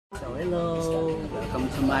So hello,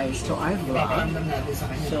 welcome to our vlog.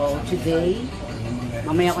 So today,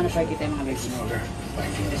 mamaya ko na pakita yung mga regiment.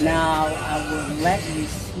 Now I will let you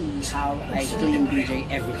see how I clean Beejay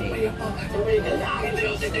every day.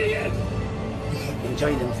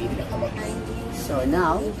 Enjoy the video. So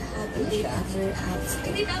now,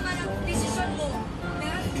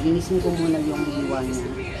 linisin ko muna yung iwan niya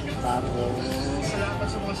bago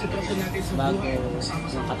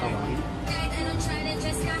yung katawan.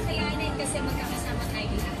 Kakayanin kasi magkakasama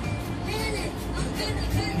tayo lahat.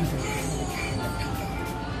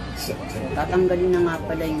 Tatanggalin na nga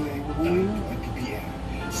pala yung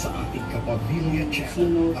sa ating kapamilya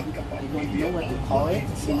sino, I don't know what to call it,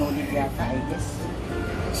 sinulid yata, I guess.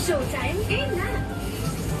 Showtime, game na!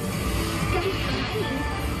 Kahit panghain,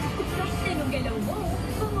 kahit anong galaw mo,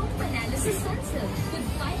 pangong panalo sa Sunsilk with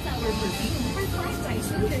 5-hour perfume for 5 times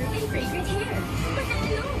smoother and fragrant hair.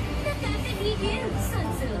 Panalo! Nakakahigil!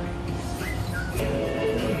 Sunsilk!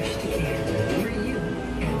 for you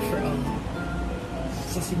and for all.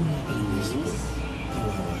 Sa simula pa ng business,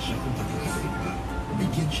 nawawa siya kung pakikasip pa.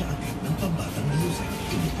 Bigyan siya agad ng pambatang na lusa.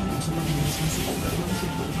 Tumutulong sa mabilis na sikula ng mga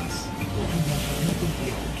sintomas. Ito ang dapat na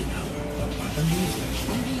kumpleto ginawa. Pambatang lusa.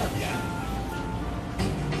 Ang bilabya.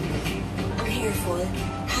 Ang hair fall,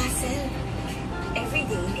 hassle. Every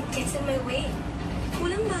day, it gets in my way.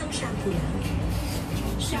 Kulang ba ang shampoo lang?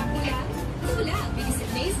 Shampoo lang? Kulang because it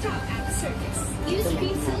may stop at the surface. Use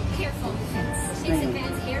Green Silk Hair Fall Defense. Its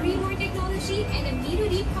advanced hair reward technology and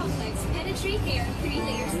immunity complex penetrate hair 3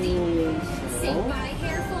 layers deep. Say bye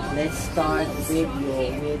hair fall. Let's start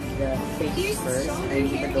video with the face first. Ay,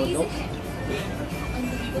 hindi pa dodok.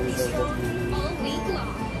 All week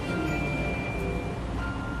long.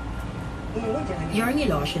 Your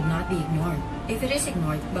ngilo should not be ignored. If it is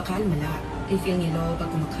ignored, baka lumala. If yung ngilo pag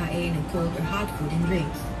kumakain ng cold or hot food and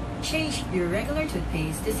drinks. Change your regular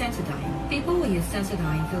toothpaste to Sensodyne. People who use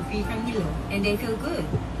Sensodyne feel free from ngilo and they feel good.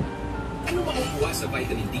 Ano makukuha sa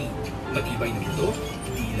vitamin D? Matibay na ito?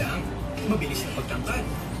 Di lang. Mabilis na pagtangkad?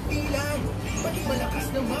 Di lang. Pati malakas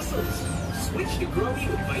na muscles. Switch to Growy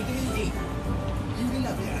with vitamin D. Yung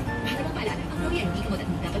bilabya. Para mo paalala, ang Growy ay hindi gamot at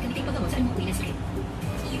hindi dapat gamitin paggamot sa anumang uri ng sakit.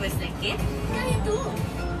 Iwas lang kit? Kaya to!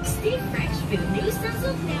 Stay fresh with new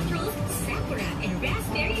Sunsilk Naturals, Sakura, and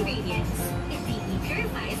Raspberry Radiance. It deeply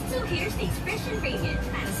purifies so hair stays fresh and radiant.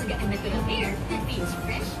 Para sa gaan natural hair that feels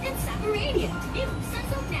fresh and Sakura radiant. New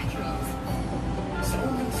Sunsilk Naturals. Sa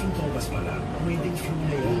unang sintomas pa lang, pwedeng flu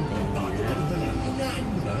na yan. Bago ka na lang, unahan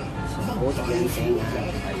mo na. Magpapalit sa ulan.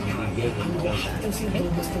 Ang lahat ng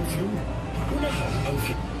sintomas ng flu. Unahan ang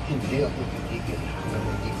flu. Hindi ako titigil hanggang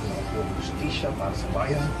hindi ko nakuha ang justisya para sa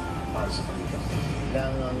bayan, para sa pamilya.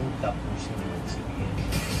 Kailangan tapusin mo ang sabihin.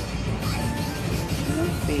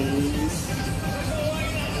 Yung face.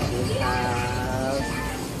 We have...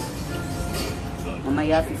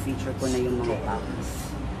 Mamaya, feature ko na yung mga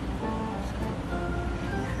packs.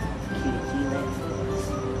 Kilikili.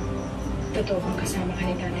 Totoo kung kasama ka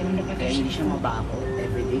ni tatay nung napatay Kaya hindi siya mabako.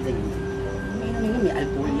 Everyday ganyan. May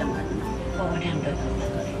alcohol lang. Oo, 100.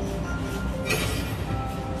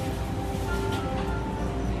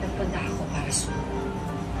 Nagpunta ako para sa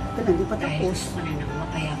Ito na, hindi pa dahil tapos. gusto ko na ng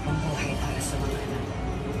mapayapang buhay para sa mga anak.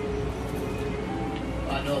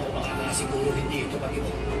 Paano ako makakasiguro hindi ito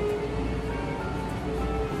pag-ibo?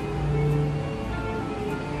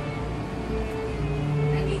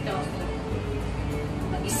 Nandito ako.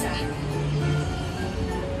 Mag-isa.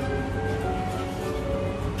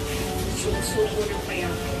 Sumusuko ng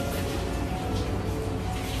payapang.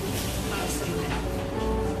 Para sa mga anak.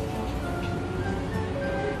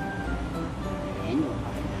 Ayan o.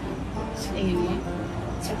 Sa tingin mo,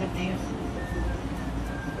 sapat na yun.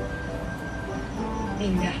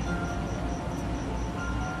 Linda,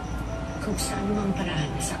 kung saan mang paraan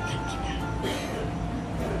nasaktan kita,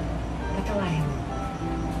 patawarin mo.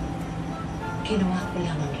 Ginawa ko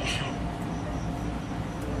lang ang lahat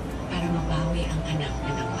para mabawi ang anak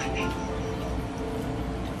na nawalan.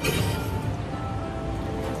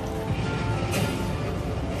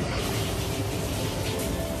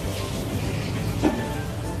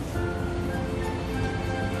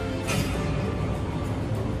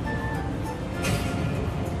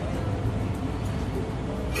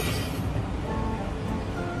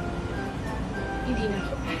 Hindi na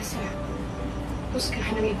ako para sa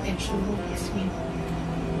husgahan ng intention mo, Yasmin.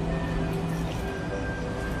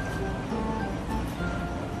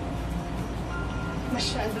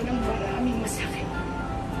 Masyado ng maraming masakit.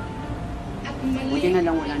 At mali. Buti na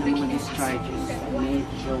lang wala ng mga discharges.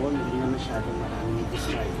 Medyo hindi na masyado maraming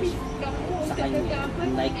discharges sa kanya.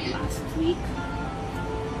 Unlike last week.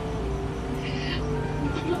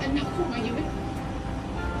 Ang anak ko ngayon,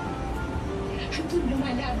 Andun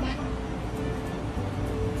lumalaban.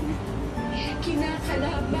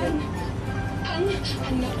 Kinakalaban ang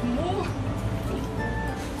anak mo.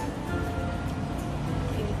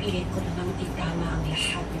 Pinipilit ko na itama ang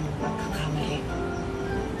lahat ng pagkakamali.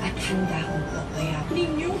 At handa akong pabayaan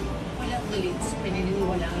ninyo. Walang galit sa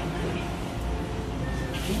pinaniniwalaan namin.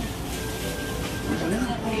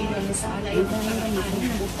 Nakakailan sa alay ng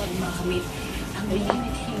karapatan upang makamit ang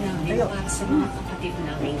limit hinamin para sa mga kapatid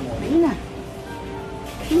namin. Ayun na.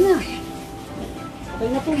 Ayun na. Okay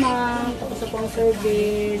na po, ma'am. Tapos na po ang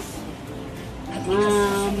service.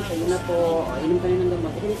 Ma'am, ayun na po. O, inom ka na ng gamot.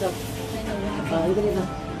 Ito dito. Ito dito.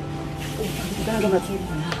 Ito na gamot.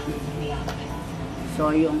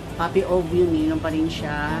 So, yung puppy ovule, ninom pa rin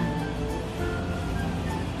siya.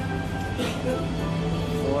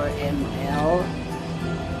 4 ml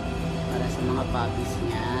para sa mga puppies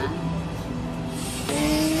niya.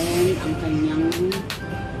 Then, ang kanyang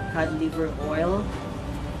cod liver oil.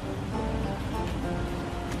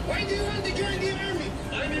 Why do you want to join the army?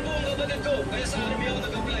 Army po ang kapatid ko, kaya sa army ako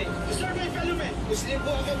nag-apply. To serve my fellow men. Muslim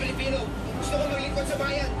po ako, Pilipino. Gusto ko maglingkod sa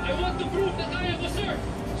bayan. I want to prove na kaya ko, sir.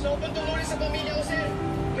 So, pagtulong sa pamilya ko, sir.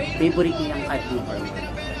 Favorite niya yung cod liver oil.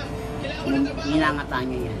 Ninangatan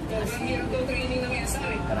niya yan. As in,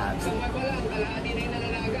 grabe.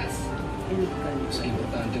 Mas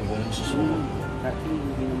importante walang susunod. Dati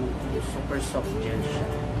hindi naman super soft gel siya.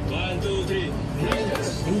 1, 2, 3.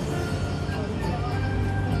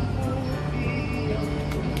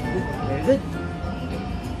 Very good.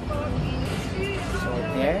 So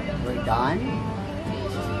there, we're done.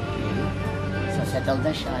 So settled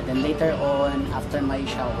na siya. Then later on, after my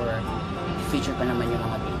shower, feature pa naman yung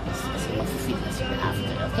mga babies. Kasi mag-feed na sila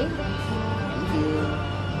after. Okay? Thank you.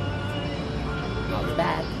 I'll be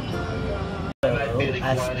back. So,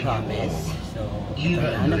 as promised, so ito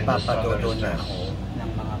na, nagpapadodo na ako ng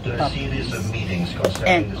mga puppies.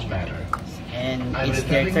 And it's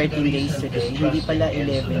their 13 days today. Hindi pala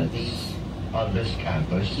 11 days.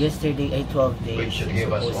 Yesterday ay 12 days.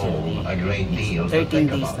 Supposedly. It's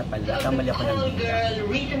 13 days na pala. Kamali ako ng bilang.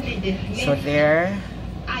 So there.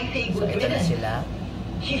 So ito na sila.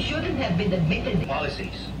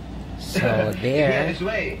 So there.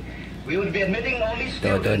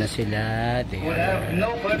 Todo na sila.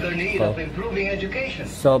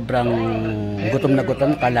 Sobrang gutom na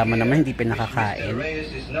gutom. Kala mo naman hindi pinakakain.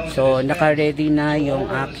 So naka-ready na yung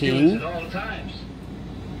aking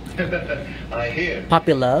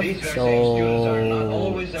puppy love. So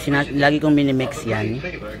lagi kong minimix yan.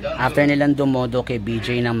 After nilang dumodo kay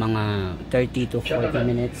Beejay ng mga 30 to 40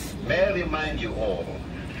 minutes.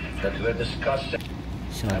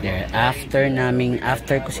 So there, after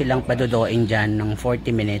ko silang padudoin dyan ng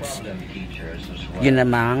 40 minutes, yun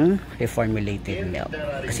namang reformulated milk.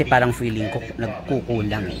 Kasi parang feeling ko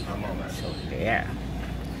nagkukulang eh. So there.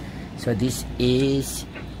 So this is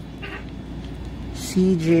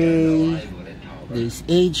CJ, there's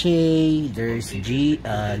AJ, there's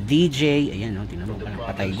DJ, ayan o, tinanong ka ng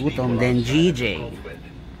patay gutom, then GJ.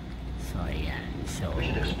 So ayan.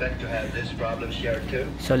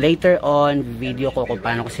 So later on, video ko kung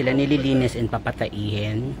paano ko sila nililinis and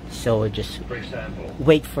papataihin. So just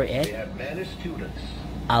wait for it.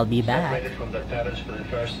 I'll be back.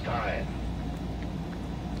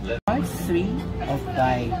 Part 3 of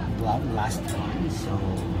my vlog last one. So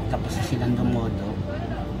tapos na silang dumodo.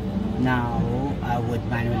 Now I would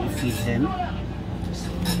manually feed them. Just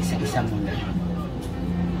isa-isa muna.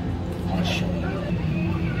 I'll show you.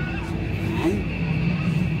 And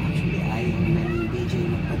actually ayaw na ni Beejay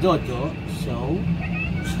magpadodo. So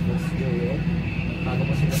let's do it. Bago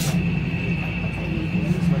ko sila papatayin.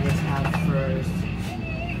 So let's have first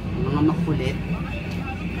mga makulit.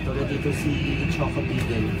 Tulad dito si Choco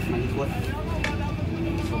Beagle, malikot.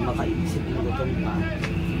 So makaisip yung gutom pa.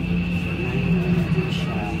 So nahin natin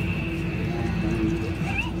siya.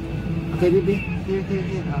 Okay baby, here.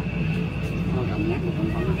 Oh, dami, gutom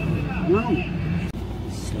pa nga.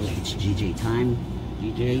 So it's GJ time.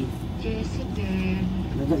 GJ. Jezebel.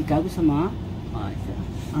 Ano ikaw gusto mo? Ito.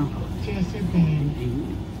 Jezebel.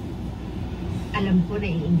 Alam ko na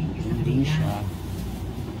iingit ka sa Hindi siya.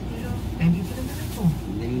 Pero nandito naman ako.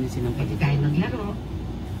 Dali na silang Pwede tayo maglaro.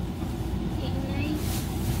 Inay,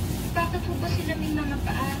 bakit po ba sila may mga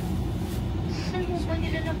paa? Saan mo ba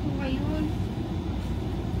nila nakuha yun?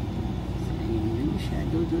 Ayun siya.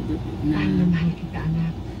 Mahal na mahal kita,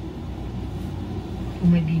 anak. Kung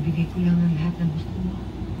may bibigay ko lang ang lahat ng gusto mo.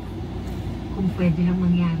 Kung pwede lang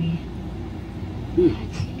mangyari. Lahat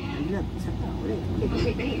sila. Kasi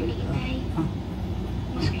dahil ni Inay.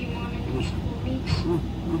 Maski yung mga nandang comics.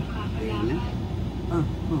 Nakakalakad.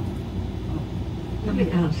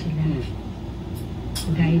 Nabitaw sila.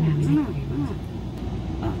 Gaya namin.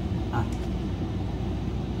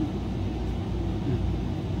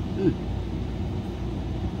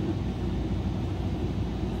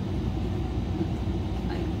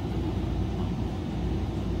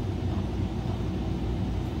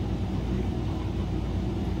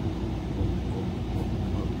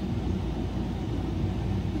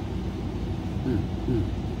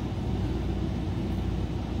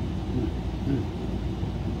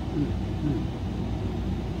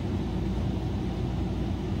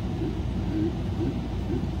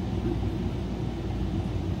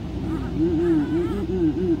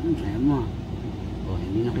 Ayaw mo. O,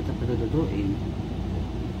 hindi na kita patututuin.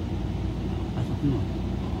 Pasok mo.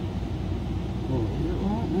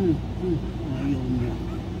 Ayaw mo.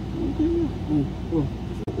 Okay na.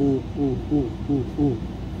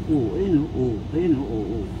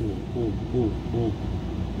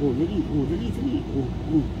 Dali.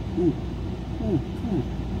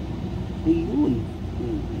 Ayun.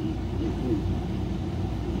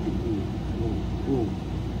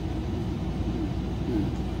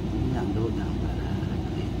 Doon lang para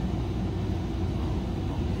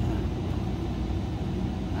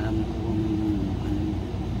alam ko kung ano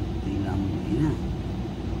bilang ina.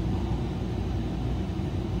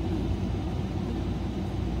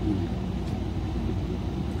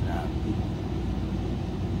 Grabe.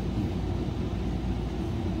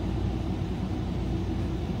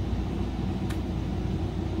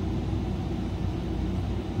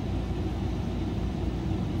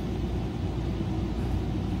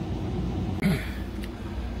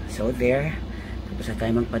 So there, tapos na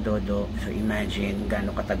tayo magpadodo. So imagine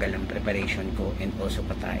gaano katagal ang preparation ko and also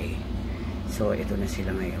patay. So ito na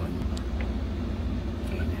sila ngayon.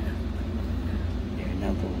 Okay na. They're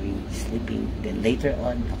now going sleeping. Then later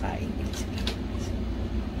on, kakain ulit sila.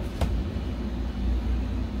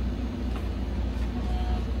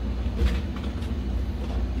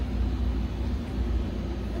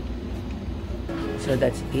 So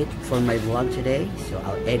that's it for my vlog today. So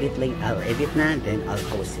I'll edit na, then I'll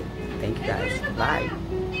post it. Thank you guys. Bye.